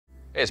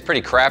It's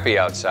pretty crappy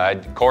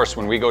outside. Of course,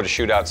 when we go to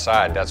shoot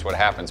outside, that's what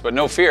happens. But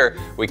no fear,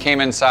 we came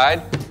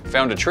inside,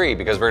 found a tree,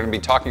 because we're going to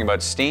be talking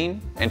about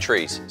steam and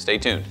trees. Stay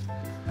tuned.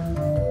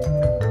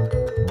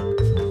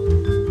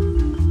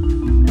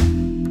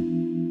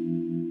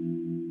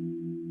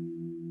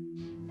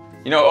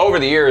 You know, over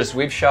the years,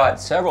 we've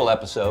shot several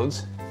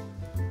episodes.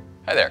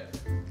 Hi there,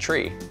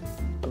 tree.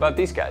 About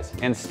these guys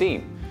and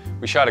steam.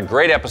 We shot a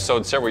great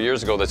episode several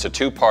years ago that's a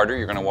two-parter.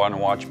 You're going to want to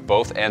watch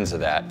both ends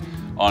of that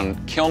on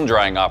kiln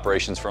drying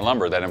operations for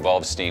lumber that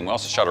involves steam. We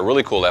also shot a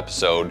really cool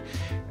episode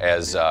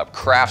as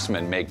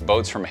craftsmen make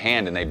boats from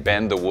hand, and they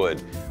bend the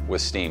wood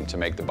with steam to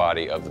make the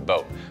body of the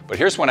boat. But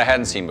here's one I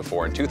hadn't seen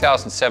before. In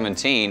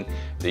 2017,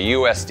 the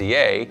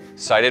USDA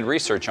cited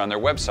research on their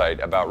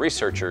website about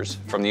researchers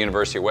from the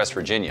University of West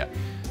Virginia.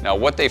 Now,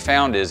 what they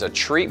found is a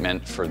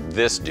treatment for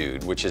this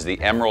dude, which is the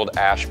emerald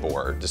ash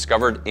borer.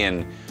 Discovered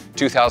in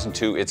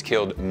 2002, it's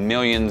killed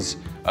millions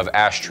of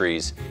ash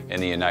trees in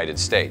the United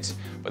States.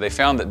 But they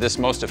found that this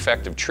most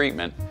effective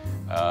treatment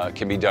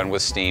can be done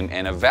with steam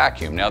and a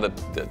vacuum. Now,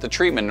 the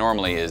treatment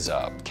normally is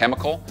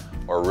chemical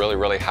or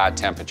really high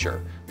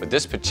temperature. But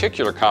this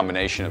particular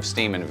combination of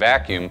steam and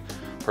vacuum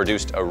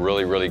produced a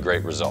really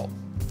great result.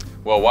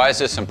 Well, why is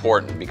this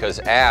important? Because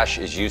ash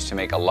is used to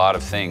make a lot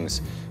of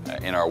things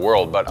in our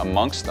world, but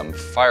amongst them,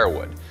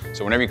 firewood.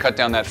 So whenever you cut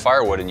down that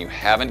firewood and you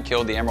haven't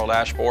killed the emerald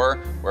ash borer,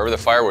 wherever the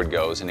firewood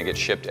goes and it gets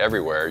shipped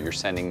everywhere, you're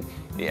sending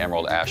the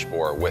emerald ash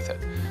borer with it.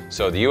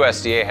 So the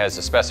USDA has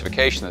a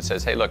specification that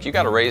says, hey, look, you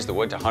got to raise the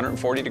wood to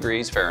 140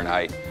 degrees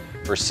Fahrenheit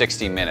for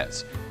 60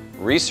 minutes.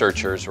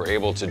 Researchers were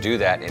able to do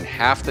that in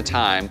half the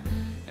time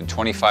and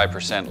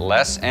 25%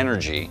 less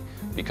energy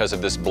because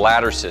of this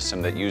bladder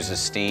system that uses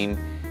steam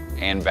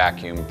and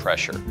vacuum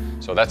pressure.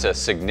 So that's a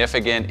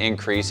significant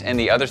increase. And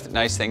the other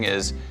nice thing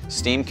is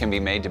steam can be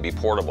made to be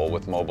portable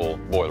with mobile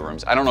boiler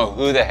rooms. I don't know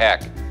who the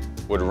heck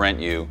would rent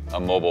you a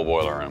mobile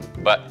boiler room,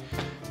 but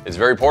it's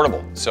very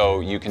portable.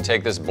 So you can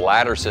take this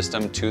bladder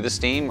system to the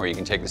steam, or you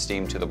can take the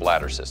steam to the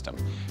bladder system.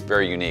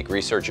 Very unique.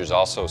 Researchers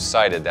also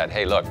cited that,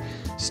 hey, look,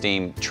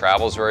 steam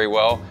travels very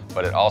well,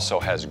 but it also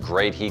has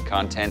great heat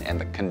content,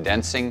 and the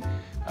condensing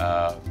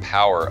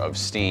power of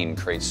steam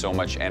creates so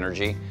much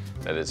energy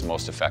that it's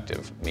most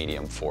effective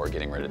medium for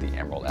getting rid of the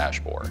emerald ash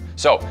borer.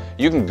 So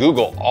you can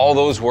Google all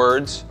those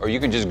words, or you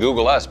can just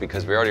Google us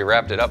because we already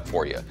wrapped it up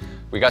for you.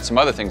 We got some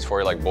other things for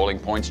you like boiling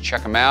points.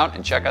 Check them out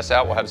and check us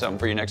out. We'll have something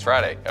for you next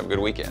Friday. Have a good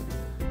weekend.